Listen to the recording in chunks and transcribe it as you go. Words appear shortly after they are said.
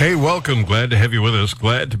Hey, welcome. Glad to have you with us.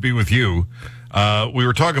 Glad to be with you. We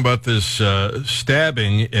were talking about this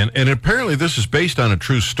stabbing, and apparently this is based on a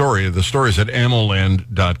true story. The story is at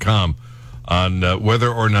ammoland.com on whether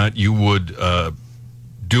or not you would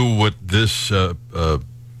do what this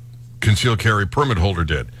concealed carry permit holder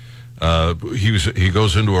did. He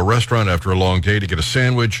goes into a restaurant after a long day to get a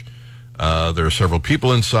sandwich. There are several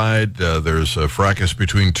people inside. There's a fracas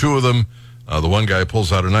between two of them. The one guy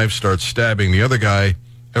pulls out a knife, starts stabbing the other guy.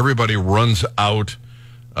 Everybody runs out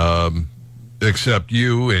except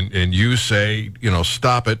you, and you say,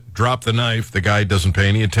 stop it, drop the knife. The guy doesn't pay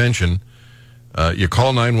any attention. You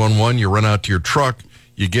call 911, you run out to your truck,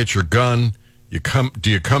 you get your gun, do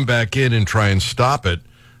you come back in and try and stop it?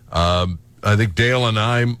 I think Dale and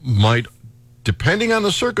I might, depending on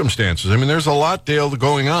the circumstances. I mean, there's a lot, Dale,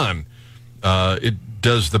 going on.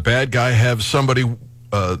 Does the bad guy have somebody,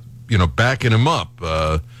 backing him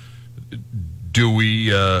up? Do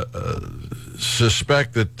we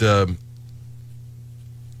suspect that, that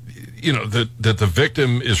the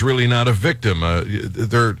victim is really not a victim?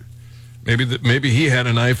 Maybe he had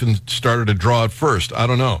a knife and started to draw it first. I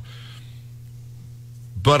don't know.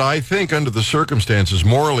 But I think under the circumstances,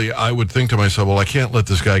 morally, I would think to myself, well, I can't let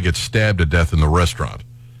this guy get stabbed to death in the restaurant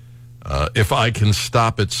if I can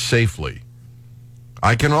stop it safely.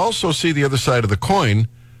 I can also see the other side of the coin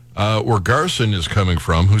where Garson is coming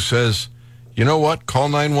from, who says, you know what, call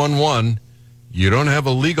 911. You don't have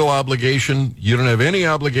a legal obligation. You don't have any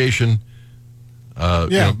obligation.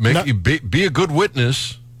 Be a good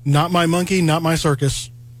witness. Not my monkey, not my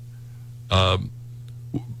circus.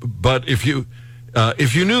 But if you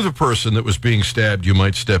knew the person that was being stabbed, you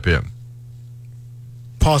might step in.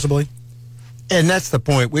 Possibly. And that's the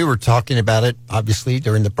point. We were talking about it, obviously,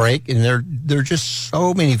 during the break, and there are just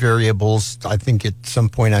so many variables. I think at some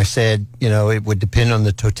point I said, it would depend on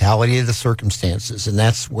the totality of the circumstances. And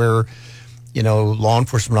that's where, law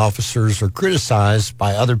enforcement officers are criticized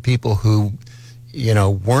by other people who,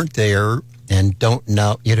 weren't there and don't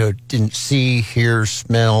know, didn't see, hear,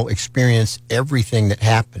 smell, experience everything that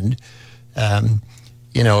happened.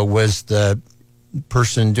 Was the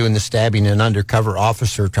person doing the stabbing an undercover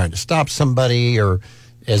officer trying to stop somebody, or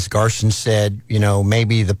as Garson said,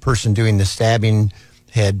 maybe the person doing the stabbing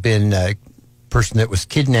had been a person that was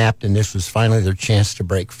kidnapped and this was finally their chance to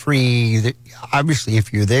break free. Obviously,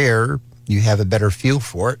 if you're there, you have a better feel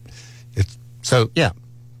for it. With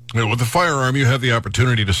the firearm, you have the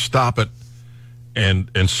opportunity to stop it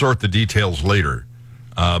and sort the details later.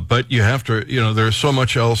 But you have to, there's so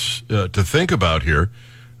much else to think about here.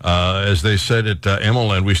 As they said at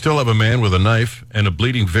Ammoland, we still have a man with a knife and a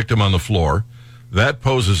bleeding victim on the floor. That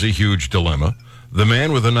poses a huge dilemma. The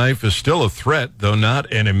man with a knife is still a threat, though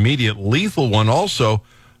not an immediate lethal one. Also,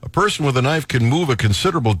 a person with a knife can move a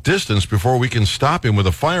considerable distance before we can stop him with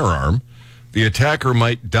a firearm. The attacker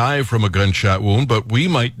might die from a gunshot wound, but we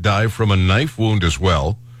might die from a knife wound as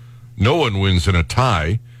well. No one wins in a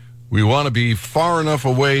tie. We want to be far enough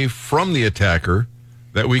away from the attacker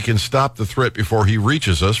that we can stop the threat before he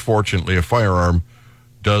reaches us. Fortunately, a firearm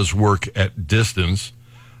does work at distance.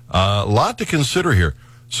 A lot to consider here.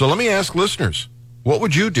 So let me ask listeners, what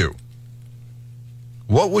would you do?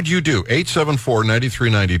 What would you do?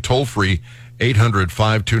 874-9390, toll free,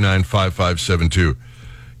 800-529-5572.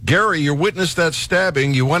 Gary, you witnessed that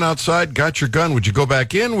stabbing. You went outside, got your gun. Would you go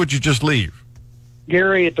back in? Would you just leave?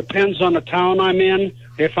 Gary, it depends on the town I'm in.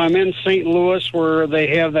 If I'm in St. Louis, where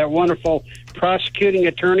they have that wonderful prosecuting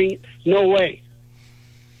attorney, no way.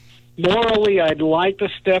 Morally, I'd like to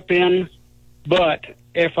step in, but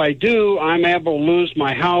if I do, I'm able to lose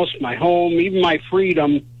my house, my home, even my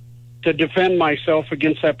freedom to defend myself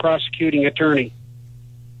against that prosecuting attorney.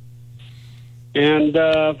 And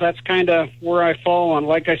that's kind of where I fall on.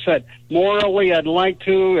 Like I said, morally, I'd like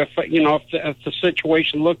to, if the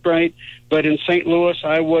situation looked right, but in St. Louis,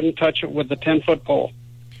 I wouldn't touch it with a 10-foot pole.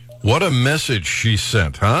 What a message she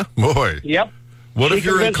sent, huh? Boy. Yep. What if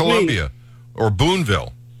you're in Columbia or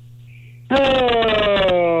Boonville?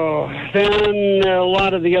 Oh, then a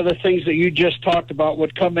lot of the other things that you just talked about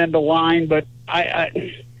would come into line, but I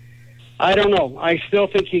don't know. I still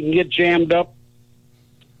think you can get jammed up.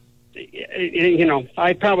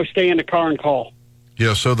 I'd probably stay in the car and call.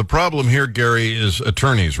 Yeah, so the problem here, Gary, is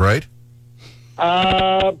attorneys, right?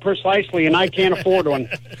 Precisely, and I can't afford one.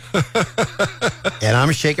 And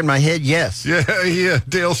I'm shaking my head, yes. Yeah,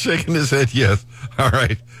 Dale's shaking his head, yes. All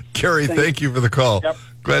right. Gary, thank you for the call. Yep.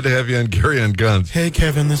 Glad to have you on Gary on Guns. Hey,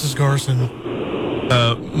 Kevin, this is Garson.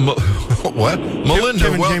 What? Melinda,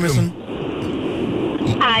 Kevin welcome.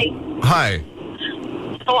 Hi. Hi.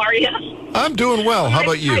 How are you? I'm doing well. How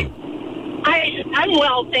about you? I'm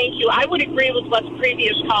well, thank you. I would agree with what the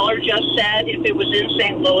previous caller just said. If it was in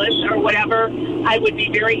St. Louis or whatever, I would be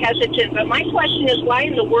very hesitant. But my question is, why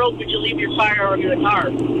in the world would you leave your firearm in the car?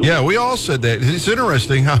 Yeah, we all said that. It's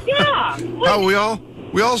interesting how, Yeah. how we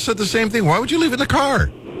all said the same thing. Why would you leave it in the car?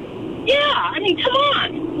 Yeah, I mean, come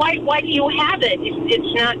on. Why do you have it if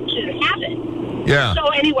it's not to have it? Yeah. So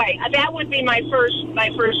anyway, that would be my first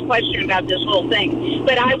question about this whole thing.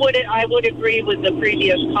 But I would agree with the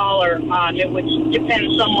previous caller. It would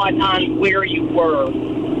depend somewhat on where you were.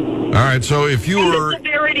 All right, so if you And were... the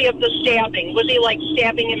severity of the stabbing. Was he like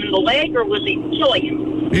stabbing him in the leg, or was he killing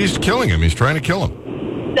him? He's killing him. He's trying to kill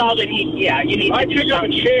him. No, then you need I to pick up a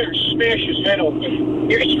chair and smash his head open.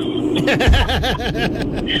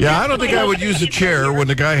 Yeah, I don't think I would use a chair when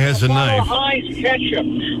the guy has a knife. Heinz ketchup.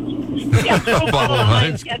 Yeah, throw a Bottle of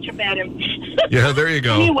Heinz. ketchup at him. Yeah, there you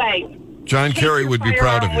go. Anyway, John take Kerry your would be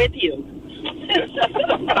proud of firearm you. with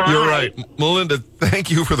you. You're right. Melinda, thank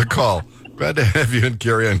you for the call. Glad to have you and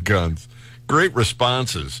Kerry on guns. Great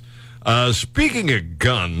responses. Speaking of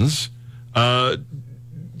guns,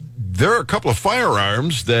 there are a couple of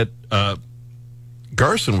firearms that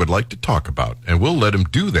Garson would like to talk about, and we'll let him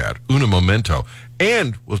do that, una momento.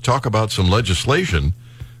 And we'll talk about some legislation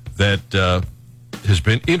that has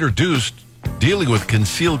been introduced dealing with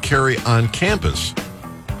concealed carry on campus.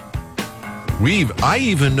 I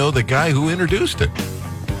even know the guy who introduced it.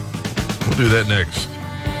 We'll do that next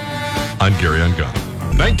on Gary on Gun.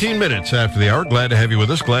 19 minutes after the hour. Glad to have you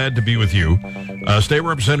with us. Glad to be with you. State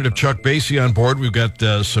Representative Chuck Basie on board. We've got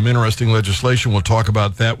some interesting legislation. We'll talk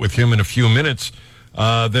about that with him in a few minutes.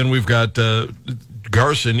 Then we've got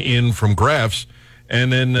Garson in from Graf's,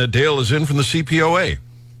 and then Dale is in from the CPOA.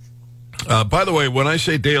 By the way, when I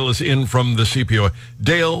say Dale is in from the CPOA,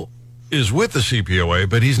 Dale is with the CPOA,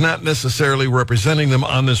 but he's not necessarily representing them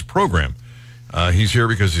on this program. He's here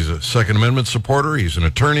because he's a Second Amendment supporter, he's an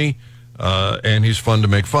attorney, and he's fun to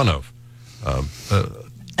make fun of.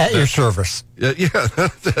 At your service. Yeah,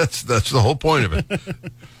 that's the whole point of it.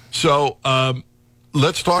 So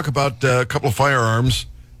let's talk about a couple of firearms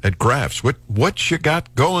at Graf's. What you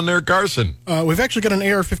got going there, Garson? We've actually got an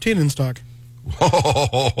AR-15 in stock.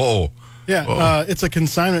 Whoa. Yeah, it's a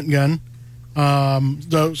consignment gun.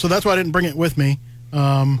 So that's why I didn't bring it with me.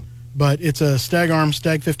 But it's a Stag Arm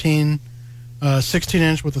Stag 15,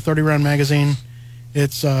 16-inch with a 30-round magazine.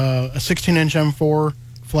 It's a 16-inch M4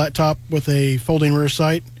 flat top with a folding rear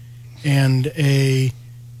sight and a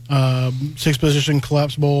 6-position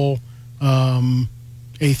collapsible A3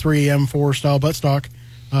 M4 style buttstock.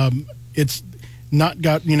 It's not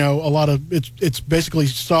got a lot of it's basically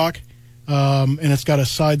stock, and it's got a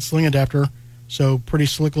side sling adapter. So pretty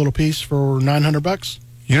slick little piece for $900.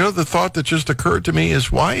 You know, the thought that just occurred to me is,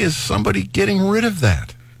 why is somebody getting rid of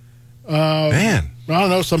that? Man. I don't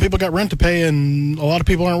know. Some people got rent to pay, and a lot of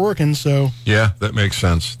people aren't working. So Yeah, that makes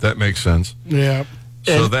sense. yeah.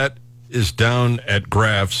 So that is down at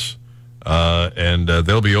Graf's, and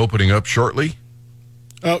they'll be opening up shortly.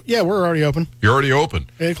 Oh yeah, we're already open. You're already open.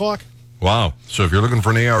 8 o'clock. Wow. So if you're looking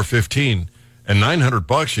for an AR-15 and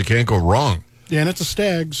 $900, you can't go wrong. Yeah, and it's a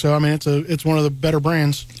Stag, so I mean it's one of the better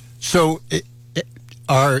brands. So,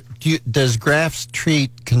 does Graf's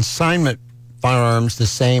treat consignment firearms the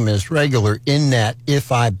same as regular, in that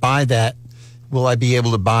if I buy that, will I be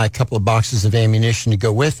able to buy a couple of boxes of ammunition to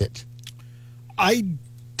go with it? I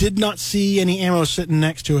did not see any ammo sitting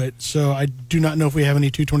next to it, so I do not know if we have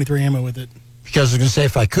any 223 ammo with it. Because I was going to say,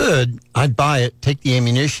 if I could, I'd buy it, take the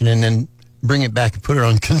ammunition, and then bring it back and put it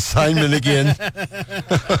on consignment again.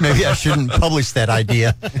 Maybe I shouldn't publish that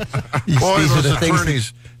idea. Boy, those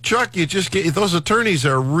attorneys, Chuck, those attorneys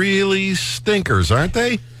are really stinkers, aren't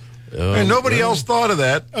they? And nobody else thought of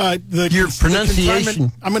that. Your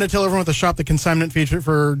pronunciation. I'm going to tell everyone at the shop the consignment fee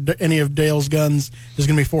for any of Dale's guns is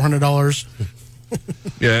going to be $400.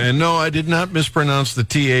 Yeah, and no, I did not mispronounce the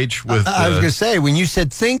TH with... I was going to say, when you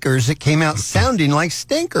said thinkers, it came out sounding like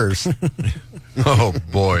stinkers. Oh,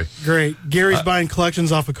 boy. Great. Gary's buying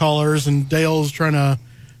collections off of callers, and Dale's trying to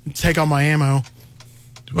take all my ammo.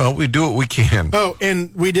 Well, we do what we can. Oh,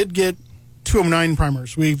 and we did get 209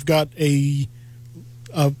 primers. We've got a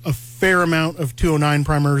fair amount of 209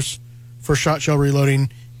 primers for shot shell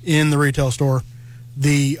reloading in the retail store.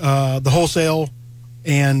 The wholesale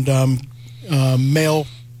and mail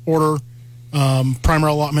order primer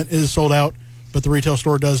allotment is sold out, but the retail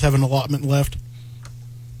store does have an allotment left.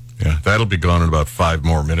 Yeah, that'll be gone in about 5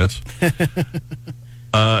 more minutes.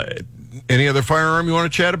 Any other firearm you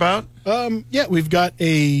want to chat about? Yeah, we've got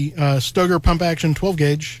a Stoeger pump action 12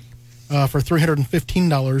 gauge for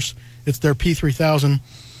 $315. It's their P3000,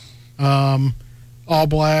 all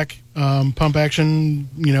black, pump action,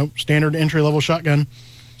 standard entry level shotgun.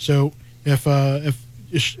 So if an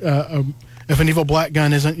evil black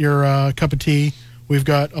gun isn't your cup of tea, we've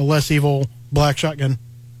got a less evil black shotgun.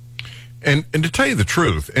 And to tell you the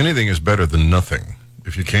truth, anything is better than nothing.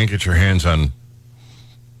 If you can't get your hands on,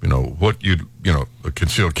 a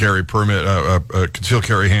concealed carry permit, a concealed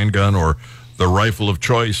carry handgun, or the rifle of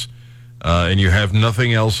choice, and you have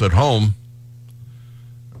nothing else at home,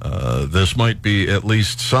 this might be at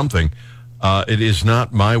least something. It is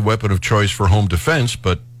not my weapon of choice for home defense,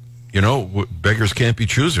 but, beggars can't be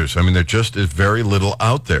choosers. I mean, there just is very little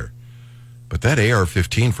out there. But that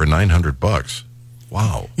AR-15 for $900,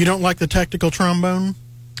 wow. You don't like the tactical trombone?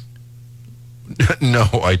 No,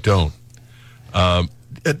 I don't.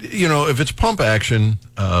 If it's pump action,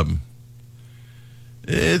 I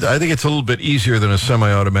think it's a little bit easier than a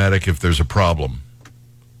semi-automatic if there's a problem.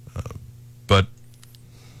 But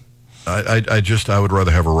I would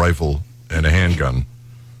rather have a rifle and a handgun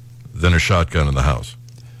than a shotgun in the house.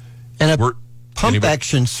 And pump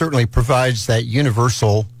action certainly provides that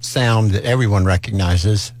universal sound that everyone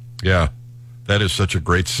recognizes. Yeah, that is such a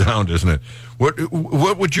great sound, isn't it?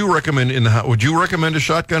 What would you recommend in the house? Would you recommend a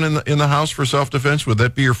shotgun in the house for self-defense? Would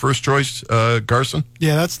that be your first choice, Garson?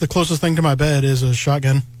 Yeah, that's the closest thing to my bed is a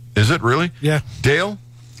shotgun. Is it really? Yeah. Dale?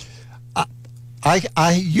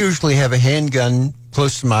 I usually have a handgun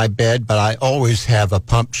close to my bed, but I always have a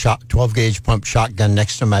 12-gauge pump shotgun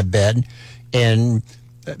next to my bed. And,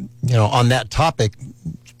 on that topic,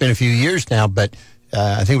 it's been a few years now, but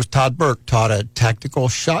I think it was Todd Burke taught a tactical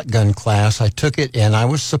shotgun class. I took it, and I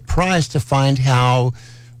was surprised to find how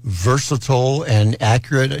versatile and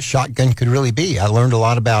accurate a shotgun could really be. I learned a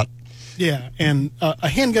lot about. Yeah, and a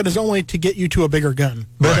handgun is only to get you to a bigger gun.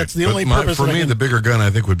 Right. That's the only purpose. For me, the bigger gun,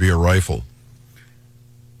 I think, would be a rifle.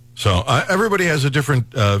 So everybody has a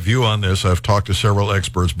different view on this. I've talked to several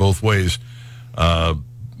experts both ways.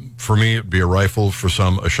 For me, it'd be a rifle. For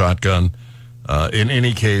some, a shotgun. In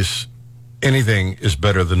any case, anything is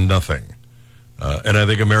better than nothing. And I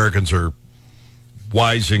think Americans are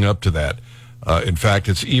wising up to that. In fact,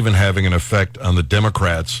 it's even having an effect on the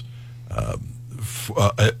Democrats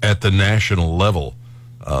at the national level.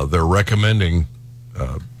 They're recommending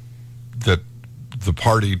that the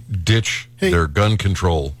party ditch their gun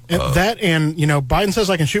control. Biden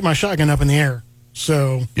says I can shoot my shotgun up in the air.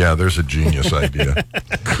 So yeah, there's a genius idea.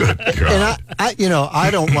 Good God. And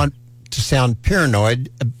I don't want to sound paranoid,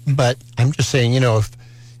 but I'm just saying,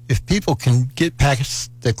 if people can get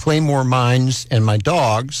past the Claymore mines and my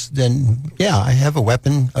dogs, then yeah, I have a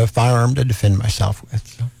weapon, a firearm to defend myself with.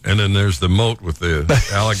 So. And then there's the moat with the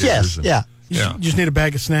alligators. Yes, You just need a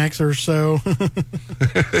bag of snacks or so.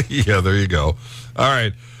 Yeah, there you go. All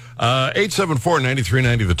right.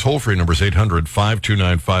 874-9390, the toll-free number is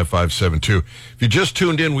 800-529-5572. If you just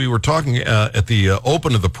tuned in, we were talking at the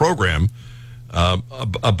open of the program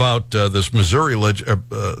about this Missouri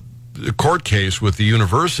court case with the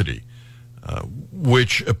university,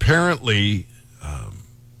 which apparently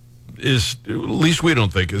is, at least we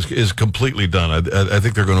don't think, is completely done. I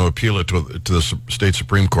think they're going to appeal it to the state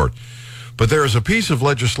Supreme Court. But there is a piece of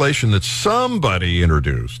legislation that somebody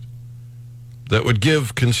introduced that would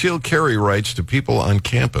give concealed carry rights to people on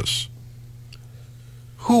campus.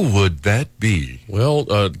 Who would that be?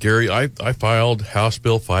 Well, Gary, I filed House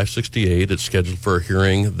Bill 568. It's scheduled for a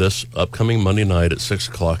hearing this upcoming Monday night at 6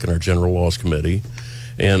 o'clock in our General Laws Committee.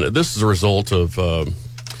 And this is a result of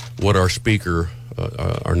what our speaker,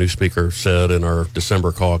 our new speaker, said in our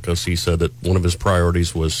December caucus. He said that one of his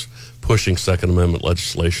priorities was pushing Second Amendment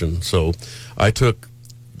legislation. So I took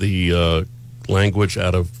the language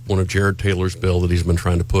out of one of Jared Taylor's bill that he's been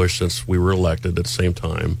trying to push since we were elected at the same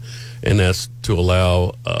time, and that's to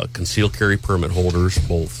allow concealed carry permit holders,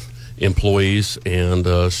 both employees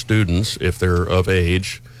and students, if they're of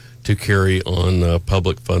age, to carry on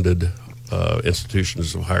public-funded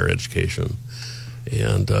institutions of higher education.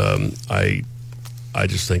 And I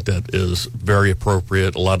just think that is very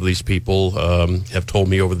appropriate. A lot of these people have told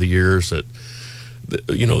me over the years that,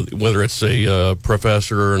 whether it's a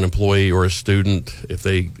professor or an employee or a student, if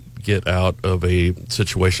they get out of a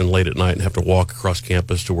situation late at night and have to walk across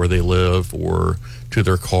campus to where they live or to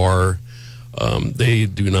their car, they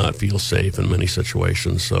do not feel safe in many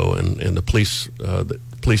situations. So, and the police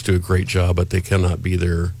do a great job, but they cannot be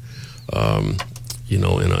there, in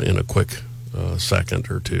a quick second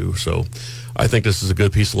or two. So, I think this is a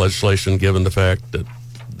good piece of legislation, given the fact that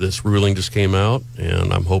this ruling just came out,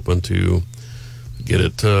 and I'm hoping to get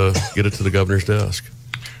it to the governor's desk.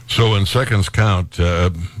 So when seconds count,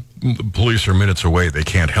 the police are minutes away. They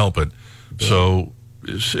can't help it. So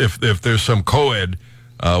if there's some co-ed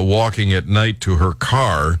walking at night to her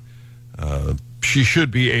car, she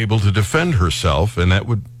should be able to defend herself, and that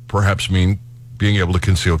would perhaps mean being able to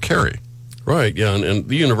conceal carry. Right, yeah, and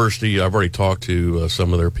the university, I've already talked to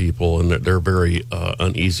some of their people, and they're very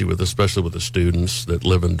uneasy with, especially with the students that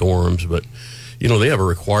live in dorms. But, you know, they have a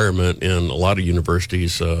requirement in a lot of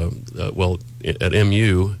universities. Well, at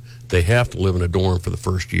MU, they have to live in a dorm for the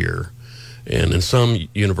first year. And in some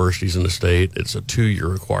universities in the state, it's a 2-year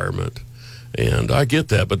requirement. And I get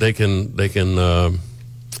that, but they can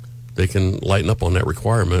lighten up on that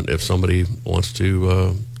requirement if somebody wants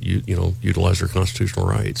to, utilize their constitutional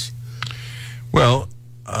rights. Well,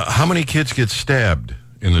 how many kids get stabbed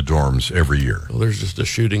in the dorms every year? Well, there's just a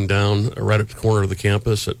shooting down right at the corner of the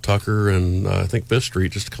campus at Tucker and I think 5th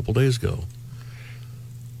Street just a couple days ago.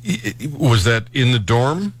 Was that in the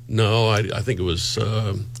dorm? No, I think it was.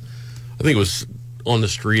 I think it was on the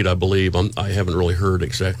street. I believe. I haven't really heard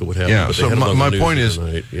exactly what happened. Yeah. But So my point is,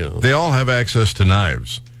 they all have access to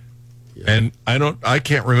knives, and I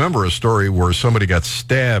can't remember a story where somebody got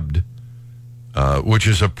stabbed. Which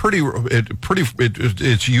is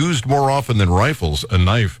it's used more often than rifles, a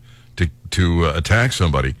knife to attack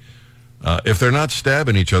somebody. If they're not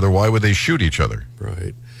stabbing each other, why would they shoot each other?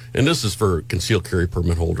 Right. And this is for concealed carry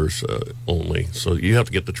permit holders only. So you have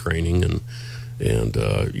to get the training, and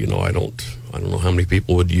I don't know how many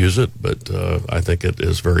people would use it, but I think it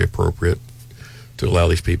is very appropriate to allow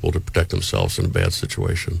these people to protect themselves in a bad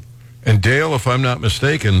situation. And Dale, if I'm not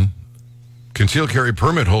mistaken, concealed carry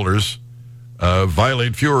permit holders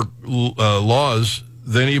violate fewer laws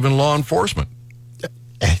than even law enforcement.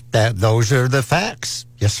 Those are the facts.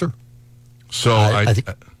 Yes, sir. So I think,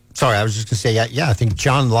 sorry, I was just going to say, I think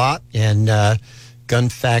John Lott and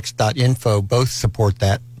gunfacts.info both support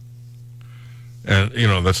that. And,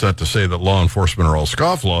 that's not to say that law enforcement are all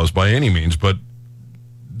scofflaws by any means, but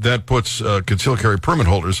that puts concealed carry permit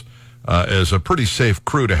holders as a pretty safe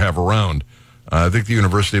crew to have around. I think the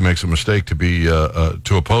university makes a mistake to be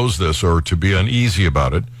to oppose this or to be uneasy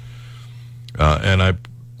about it, and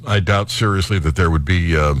I doubt seriously that there would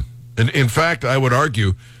be. And in fact, I would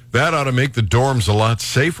argue that ought to make the dorms a lot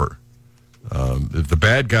safer. If the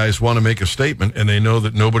bad guys want to make a statement and they know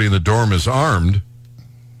that nobody in the dorm is armed,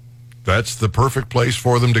 that's the perfect place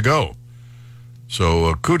for them to go.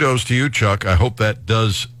 So kudos to you, Chuck. I hope that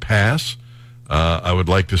does pass. I would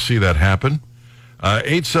like to see that happen.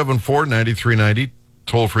 874-9390,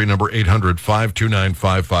 toll-free number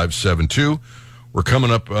 800-529-5572. We're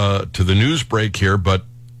coming up to the news break here, but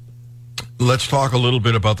let's talk a little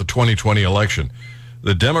bit about the 2020 election.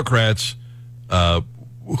 The Democrats,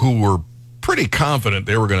 who were pretty confident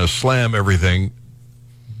they were going to slam everything,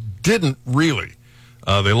 didn't really.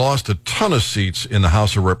 They lost a ton of seats in the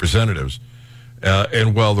House of Representatives.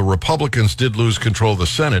 And while the Republicans did lose control of the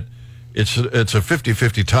Senate, it's a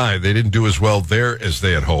 50-50 tie. They didn't do as well there as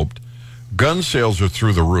they had hoped. Gun sales are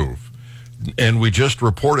through the roof. And we just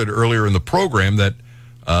reported earlier in the program that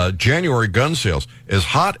January gun sales, as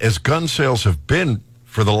hot as gun sales have been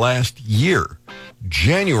for the last year,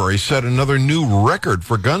 January set another new record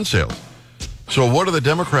for gun sales. So what are the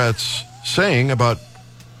Democrats saying about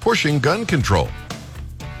pushing gun control?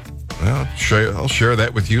 Well, I'll share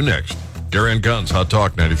that with you next. Darren Guns, Hot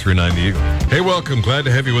Talk 93.9 The Eagle. Hey, welcome. Glad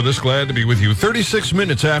to have you with us. Glad to be with you. 36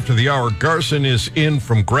 minutes after the hour, Garson is in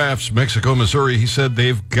from Graff's, Mexico, Missouri. He said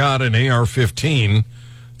they've got an AR-15.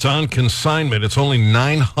 It's on consignment. It's only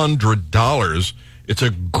 $900. It's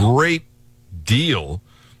a great deal,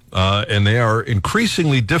 and they are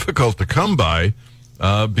increasingly difficult to come by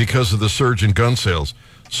because of the surge in gun sales.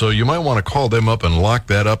 So you might want to call them up and lock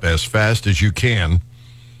that up as fast as you can.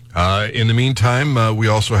 In the meantime, we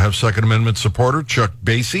also have Second Amendment supporter Chuck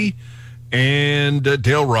Basie, and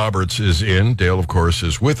Dale Roberts is in. Dale, of course,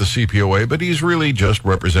 is with the CPOA, but he's really just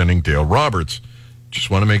representing Dale Roberts. Just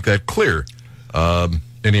want to make that clear.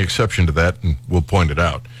 Any exception to that, and we'll point it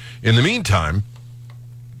out. In the meantime,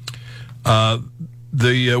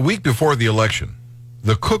 the week before the election,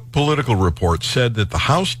 the Cook Political Report said that the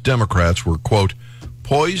House Democrats were, quote,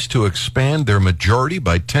 poised to expand their majority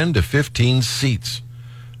by 10 to 15 seats.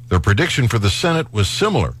 Their prediction for the Senate was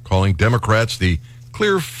similar, calling Democrats the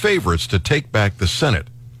clear favorites to take back the Senate.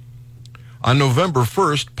 On November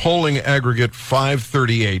 1st, polling aggregate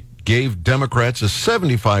 538 gave Democrats a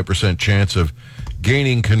 75% chance of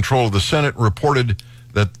gaining control of the Senate, reported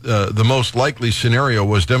that the most likely scenario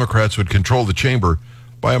was Democrats would control the chamber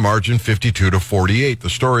by a margin 52 to 48. The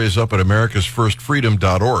story is up at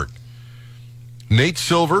americasfirstfreedom.org. Nate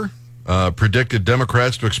Silver predicted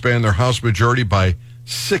Democrats to expand their House majority by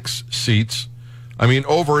 6 seats. I mean,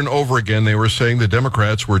 over and over again, they were saying the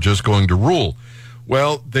Democrats were just going to rule.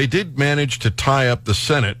 Well, they did manage to tie up the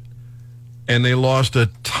Senate, and they lost a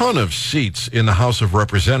ton of seats in the House of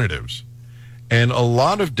Representatives. And a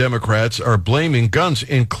lot of Democrats are blaming guns,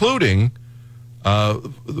 including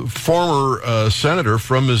former senator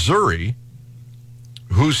from Missouri,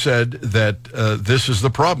 who said that this is the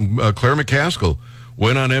problem. Claire McCaskill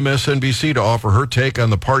went on MSNBC to offer her take on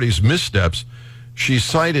the party's missteps. She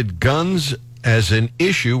cited guns as an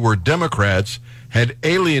issue where Democrats had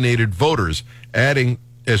alienated voters, adding,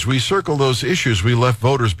 as we circle those issues, we left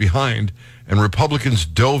voters behind, and Republicans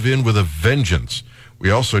dove in with a vengeance.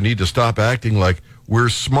 We also need to stop acting like we're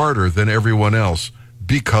smarter than everyone else,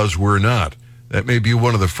 because we're not. That may be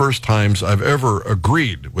one of the first times I've ever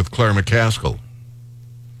agreed with Claire McCaskill.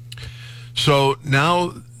 So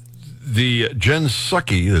now the Jen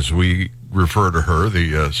Psaki, as we refer to her,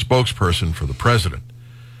 the spokesperson for the president,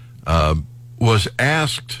 was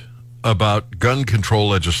asked about gun control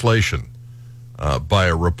legislation by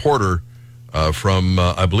a reporter from,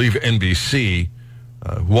 I believe, NBC,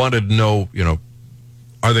 who wanted to know,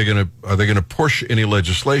 are they going to push any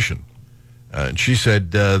legislation? And she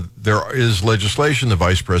said there is legislation. The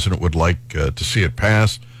vice president would like to see it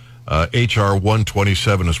pass. H.R.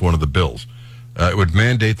 127 is one of the bills. It would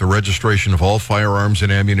mandate the registration of all firearms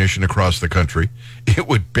and ammunition across the country. It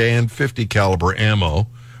would ban .50 caliber ammo,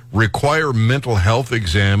 require mental health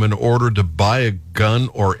exam in order to buy a gun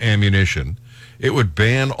or ammunition. It would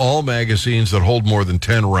ban all magazines that hold more than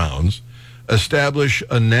 10 rounds, establish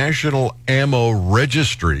a national ammo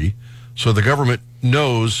registry so the government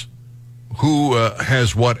knows who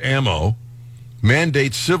has what ammo,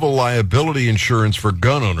 mandate civil liability insurance for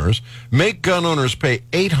gun owners, make gun owners pay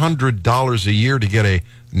 $800 a year to get a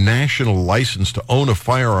national license to own a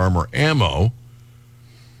firearm or ammo.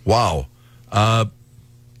 Wow.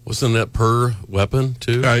 Wasn't that per weapon,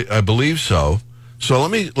 too? I believe so. So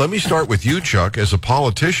let me start with you, Chuck, as a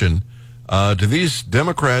politician. Do these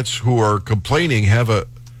Democrats who are complaining have a,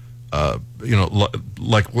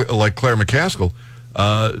 like Claire McCaskill,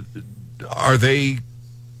 are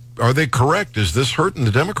they correct? Is this hurting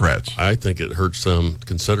the Democrats? I think it hurts them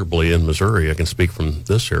considerably in Missouri. I can speak from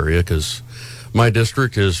this area because my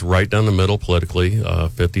district is right down the middle politically.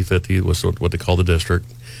 50-50 was what they call the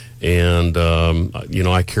district. And,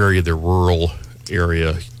 I carry the rural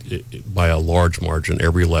area by a large margin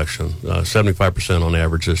every election, 75% on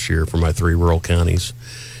average this year for my 3 rural counties.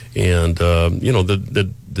 And,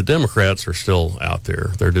 the Democrats are still out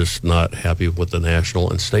there. They're just not happy with what the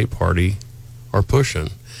national and state party are pushing.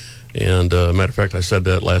 And matter of fact, I said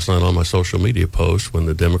that last night on my social media post when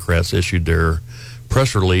the Democrats issued their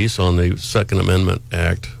press release on the Second Amendment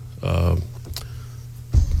Act,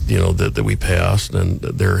 that we passed. And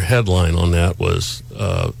their headline on that was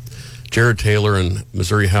Jared Taylor and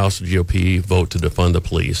Missouri House GOP vote to defund the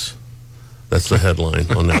police. That's the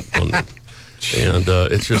headline on that. And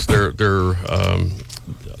it's just they're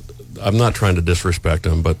I'm not trying to disrespect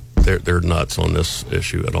them, but they're nuts on this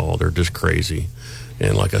issue at all. They're just crazy.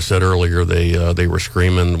 And like I said earlier, they were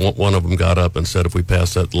screaming. One of them got up and said, if we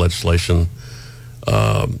pass that legislation,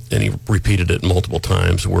 and he repeated it multiple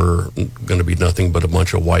times, we're going to be nothing but a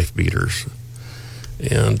bunch of wife beaters.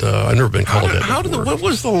 And I've never been called that. What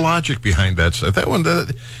was the logic behind that?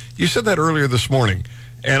 You said that earlier this morning,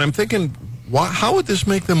 and I'm thinking, how would this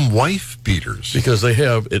make them wife beaters? Because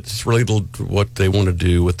it's related to what they want to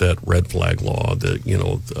do with that red flag law.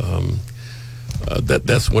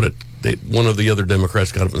 That's what it. One of the other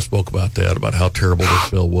Democrats got up and spoke about that, about how terrible this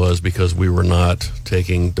bill was because we were not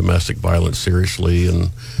taking domestic violence seriously and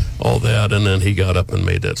all that. And then he got up and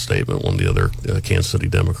made that statement, one of the other Kansas City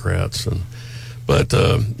Democrats.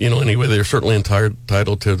 Anyway, they're certainly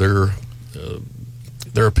entitled to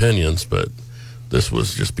their opinions, but this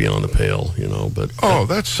was just beyond the pale, But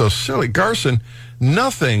that's so silly. Garson,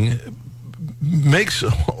 nothing makes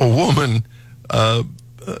a woman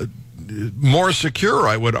more secure,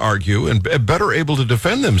 I would argue, and better able to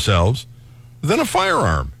defend themselves than a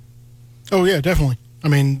firearm. Oh, yeah, definitely. I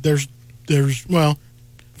mean, there's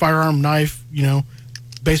firearm, knife,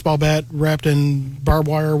 baseball bat wrapped in barbed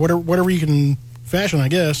wire, whatever you can fashion, I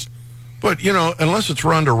guess. But, unless it's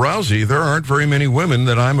Ronda Rousey, there aren't very many women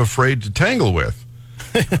that I'm afraid to tangle with.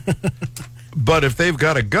 But if they've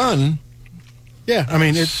got a gun... Yeah, I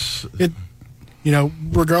mean, it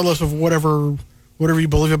regardless of whatever you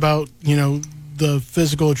believe about, the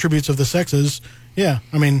physical attributes of the sexes, yeah,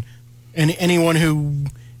 I mean, anyone who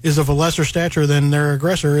is of a lesser stature than their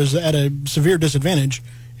aggressor is at a severe disadvantage,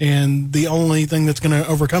 and the only thing that's going to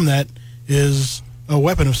overcome that is a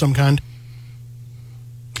weapon of some kind.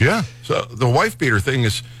 Yeah, so the wife beater thing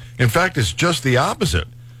is just the opposite.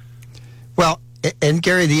 Well, and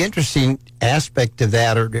Gary, the interesting aspect of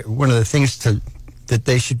that, or one of the things to that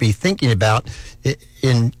they should be thinking about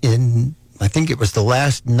in I think it was the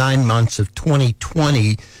last 9 months of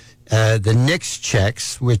 2020, the NICS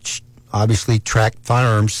checks, which obviously track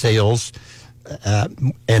firearms sales,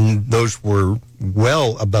 and those were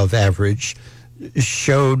well above average,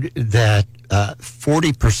 showed that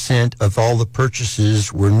 40% of all the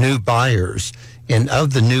purchases were new buyers. And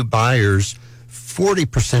of the new buyers,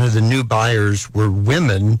 40% of the new buyers were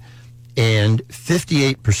women, and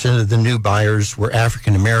 58% of the new buyers were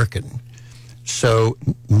African American. So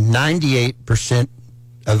 98%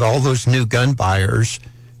 of all those new gun buyers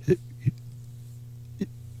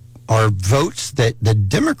are votes that the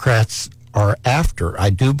Democrats are after, I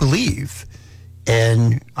do believe.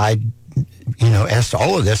 And as to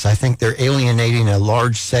all of this, I think they're alienating a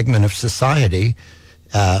large segment of society.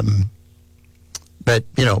 But,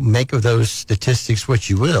 make of those statistics what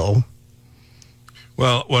you will.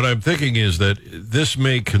 Well, what I'm thinking is that this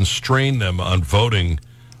may constrain them on voting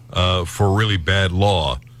for really bad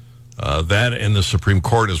law. That and the Supreme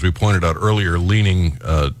Court, as we pointed out earlier, leaning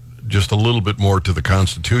just a little bit more to the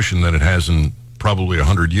Constitution than it has in probably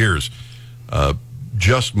 100 years,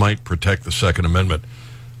 just might protect the Second Amendment.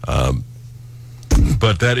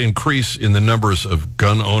 But that increase in the numbers of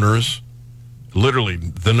gun owners, literally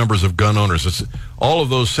the numbers of gun owners, all of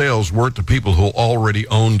those sales weren't to people who already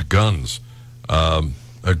owned guns.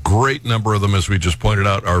 A great number of them, as we just pointed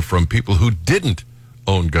out, are from people who didn't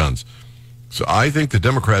own guns. So I think the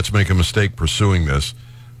Democrats make a mistake pursuing this.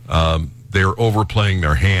 They're overplaying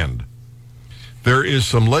their hand. There is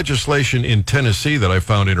some legislation in Tennessee that I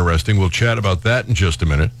found interesting. We'll chat about that in just a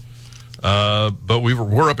minute. But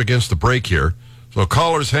we're up against the break here. So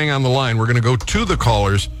callers, hang on the line. We're going to go to the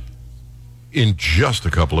callers in just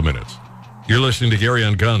a couple of minutes. You're listening to Gary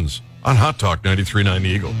on Guns on Hot Talk 93.9 The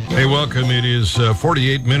Eagle. Hey, welcome. It is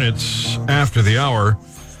 48 minutes after the hour,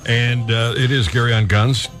 and it is Gary on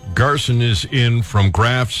Guns. Garson is in from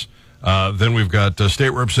Graf's. Then we've got State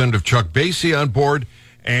Representative Chuck Basie on board,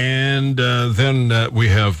 and then we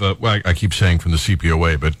have, I keep saying from the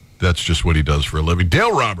CPOA, but that's just what he does for a living,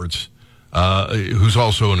 Dale Roberts, who's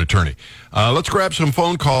also an attorney. Let's grab some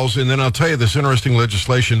phone calls, and then I'll tell you this interesting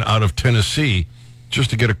legislation out of Tennessee, just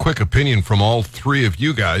to get a quick opinion from all three of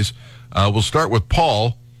you guys. We'll start with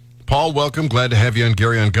Paul. Paul, welcome. Glad to have you on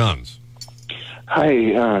Gary on Guns.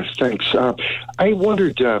 Hi, thanks. I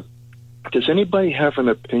wondered, does anybody have an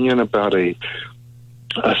opinion about a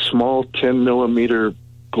small 10-millimeter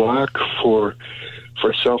Glock for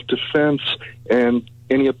self-defense, and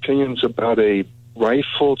any opinions about a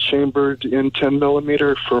rifle chambered in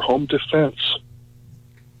 10-millimeter for home defense?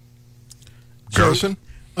 Garson?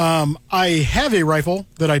 I have a rifle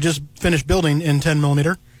that I just finished building in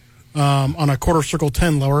 10-millimeter on a quarter circle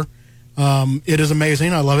 10 lower. It is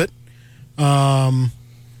amazing. I love it.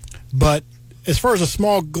 But as far as a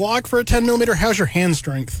small Glock for a 10-millimeter, how's your hand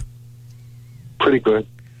strength? Pretty good.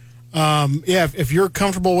 If you're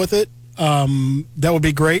comfortable with it, that would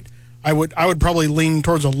be great. I would probably lean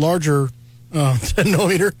towards a larger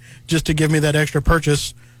 10-millimeter just to give me that extra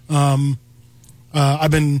purchase.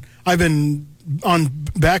 I've been on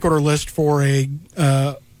back order list for a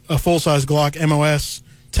full size Glock MOS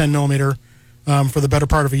 10-millimeter for the better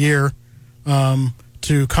part of a year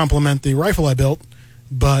to complement the rifle I built.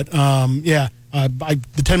 But the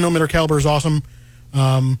 10-millimeter caliber is awesome.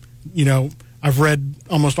 I've read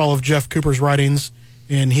almost all of Jeff Cooper's writings,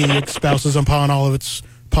 and he espouses upon all of its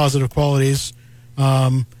positive qualities.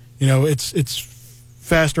 It's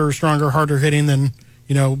faster, stronger, harder hitting than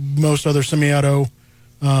most other semi-auto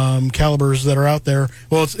calibers that are out there.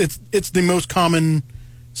 Well, it's the most common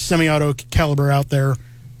semi-auto caliber out there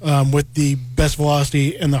with the best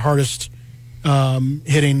velocity and the hardest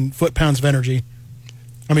hitting foot-pounds of energy.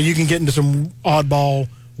 I mean, you can get into some oddball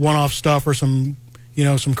one-off stuff or some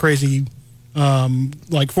crazy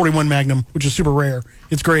like 41 Magnum, which is super rare.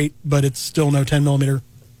 It's great, but it's still no 10-millimeter.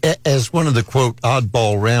 As one of the, quote,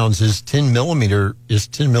 oddball rounds, is 10 mil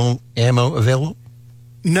ammo available?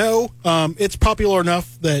 No, it's popular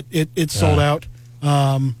enough that it's sold out,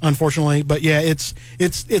 unfortunately. But yeah, it's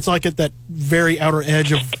like at that very outer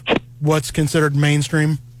edge of what's considered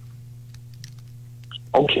mainstream.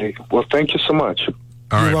 Okay, well, thank you so much.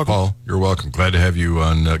 All right, welcome. Paul, you're welcome. Glad to have you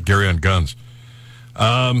on Gary on Guns.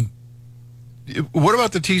 What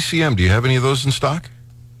about the TCM? Do you have any of those in stock?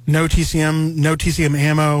 No TCM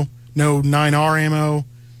ammo, no 9R ammo.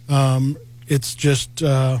 It's just,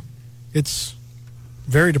 it's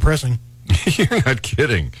very depressing. You're not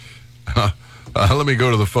kidding. Let me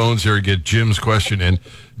go to the phones here and get Jim's question in.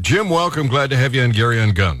 Jim, welcome. Glad to have you on Gary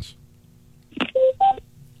on Guns.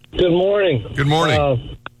 Good morning. Good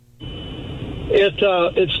morning.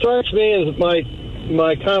 It strikes me as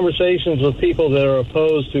my conversations with people that are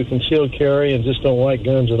opposed to concealed carry and just don't like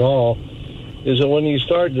guns at all is that when you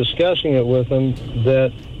start discussing it with them,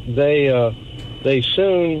 that they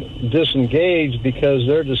soon disengage because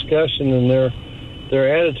their discussion and their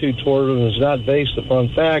attitude toward them is not based upon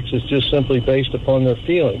facts. It's just simply based upon their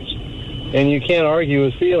feelings, and you can't argue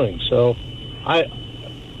with feelings. So,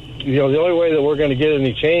 the only way that we're going to get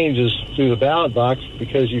any change is through the ballot box,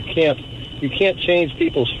 because you can't change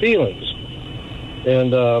people's feelings,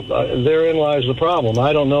 and therein lies the problem.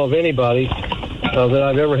 I don't know of anybody that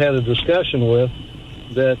I've ever had a discussion with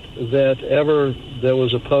that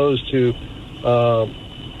was opposed to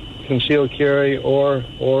concealed carry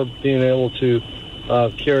or being able to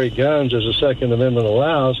carry guns as the Second Amendment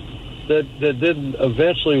allows, that didn't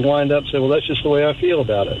eventually wind up saying, well, that's just the way I feel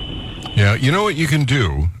about it. Yeah, you know what you can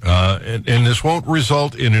do, and this won't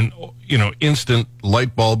result in an instant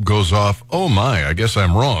light bulb goes off, oh my, I guess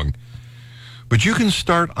I'm wrong. But you can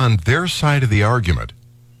start on their side of the argument.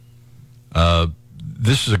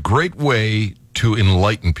 This is a great way to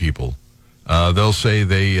enlighten people. They'll say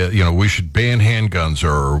we should ban handguns,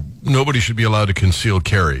 or nobody should be allowed to conceal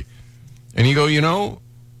carry. And you go,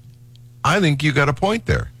 I think you got a point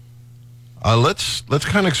there. Let's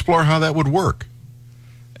kind of explore how that would work.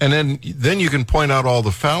 And then you can point out all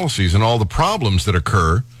the fallacies and all the problems that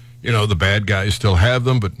occur. The bad guys still have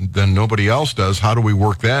them, but then nobody else does. How do we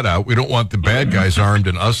work that out? We don't want the bad guys armed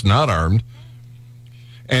and us not armed.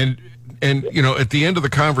 And at the end of the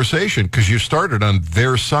conversation, because you started on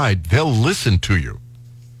their side, they'll listen to you.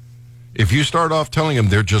 If you start off telling them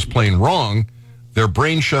they're just plain wrong, their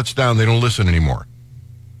brain shuts down. They don't listen anymore.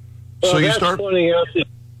 Well, so you start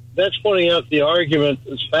that's pointing out the argument,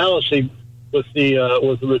 its fallacy with the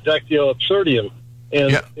reductio absurdum,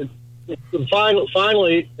 and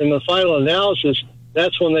finally, in the final analysis,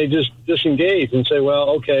 that's when they just disengage and say, "Well,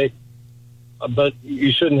 okay, but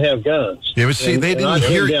you shouldn't have guns." Yeah, but see, they didn't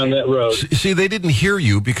hear down that road. See, they didn't hear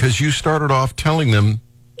you because you started off telling them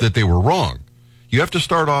that they were wrong. You have to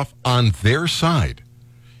start off on their side.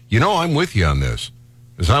 I'm with you on this,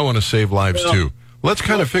 because I want to save lives too. Let's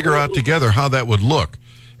kind of figure out together how that would look,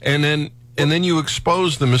 and then you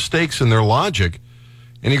expose the mistakes in their logic,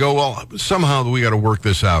 and you go, well, somehow we got to work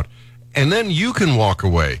this out, and then you can walk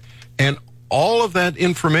away, and all of that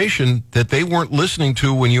information that they weren't listening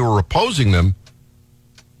to when you were opposing them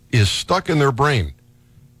is stuck in their brain.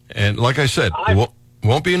 And like I said, it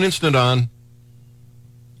won't be an instant on,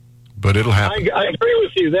 but it'll happen. I agree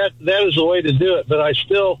with you. That is the way to do it. But I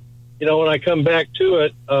still, when I come back to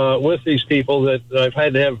it with these people that I've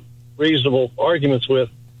had to have reasonable arguments with,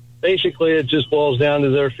 basically it just boils down to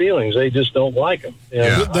their feelings. They just don't like them.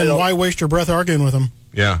 Yeah. Then why waste your breath arguing with them?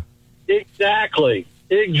 Yeah. Exactly.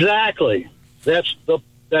 That's the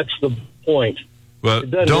point. But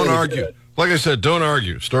don't argue. Like I said, don't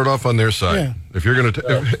argue. Start off on their side. Yeah. If you're going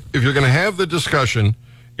to have the discussion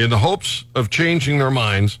in the hopes of changing their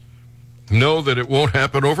minds, know that it won't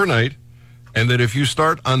happen overnight, and that if you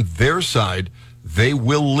start on their side, they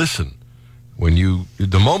will listen.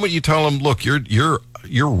 The moment you tell them, look, you're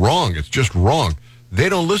wrong, it's just wrong, they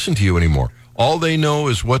don't listen to you anymore. All they know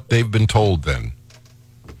is what they've been told then.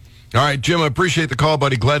 All right, Jim, I appreciate the call,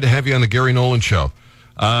 buddy. Glad to have you on the Gary Nolan Show.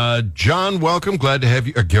 John, welcome. Glad to have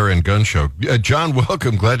you. Gary and Gun Show. John,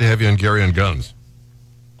 welcome. Glad to have you on Gary and Guns.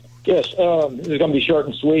 Yes, this is going to be short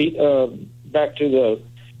and sweet. Back to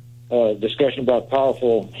the discussion about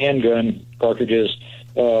powerful handgun cartridges.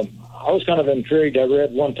 I was kind of intrigued. I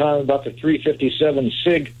read one time about the 357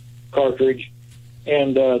 SIG cartridge,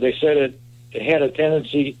 and they said it had a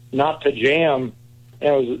tendency not to jam,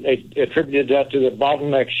 and they attributed that to the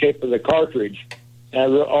bottleneck shape of the cartridge.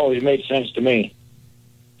 And it always made sense to me.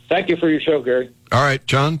 Thank you for your show, Gary. All right,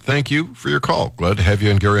 John, thank you for your call. Glad to have you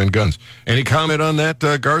on Gary and Guns. Any comment on that,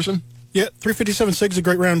 Garson? Yeah, 357 SIG's a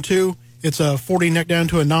great round, too. It's a 40 neck down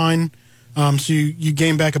to a 9, so you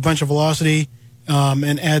gain back a bunch of velocity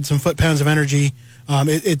and add some foot-pounds of energy.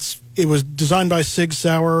 It was designed by Sig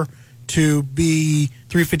Sauer to be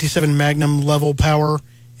 357 Magnum level power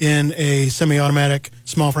in a semi-automatic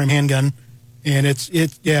small-frame handgun. And it's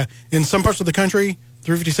in some parts of the country,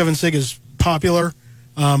 357 SIG is popular.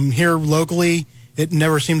 Here locally, it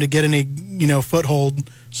never seemed to get any, foothold,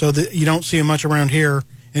 so that you don't see them much around here.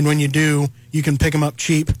 And when you do, you can pick them up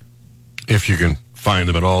cheap. If you can find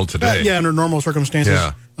them at all today. Under normal circumstances.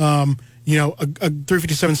 Yeah. A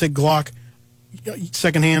 357 SIG Glock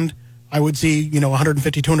secondhand, I would see, $150,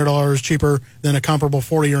 $200 cheaper than a comparable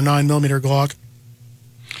 40 or 9 millimeter Glock.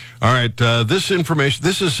 All right, this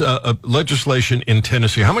is legislation in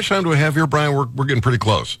Tennessee. How much time do we have here, Brian? We're getting pretty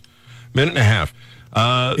close. Minute and a half.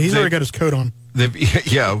 He's already got his coat on.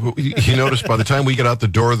 Yeah, he noticed by the time we get out the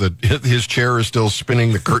door that his chair is still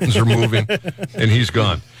spinning, the curtains are moving, and he's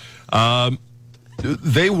gone.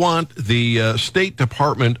 They want the State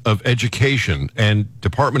Department of Education and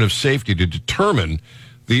Department of Safety to determine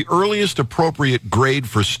the earliest appropriate grade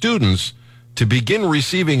for students to begin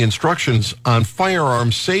receiving instructions on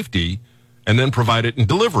firearm safety and then provide it and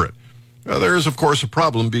deliver it. Now, there is, of course, a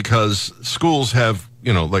problem because schools have,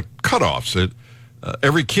 like cutoffs.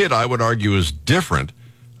 Every kid, I would argue, is different,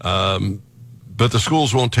 but the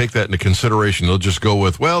schools won't take that into consideration. They'll just go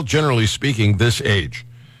with, well, generally speaking, this age.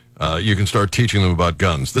 You can start teaching them about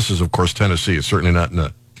guns. This is, of course, Tennessee. It's certainly not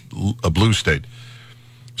in a blue state.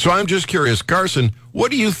 So I'm just curious, Garson, what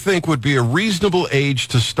do you think would be a reasonable age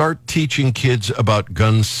to start teaching kids about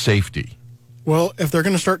gun safety? Well, if they're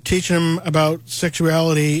going to start teaching them about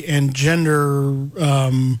sexuality and gender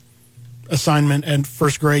assignment at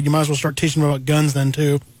first grade, you might as well start teaching them about guns then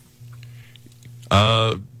too.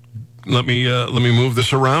 Let me move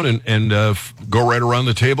this around and go right around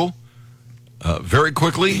the table. Very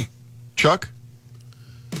quickly, Chuck.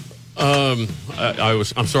 I'm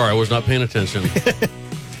sorry, I was not paying attention.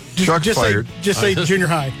 Chuck's fired. Just say junior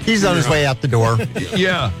high. He's on his way out the door.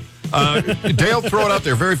 Yeah. Dale, throw it out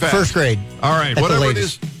there very fast. First grade. All right. At Whatever it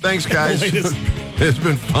is. Thanks, guys. It's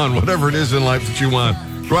been fun. Whatever it is in life that you want.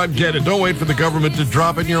 Go out and get it. Don't wait for the government to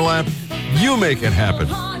drop it in your lap. You make it happen.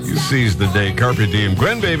 You seize the day. Carpe diem.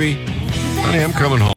 Gwen, baby. Honey, I'm coming home.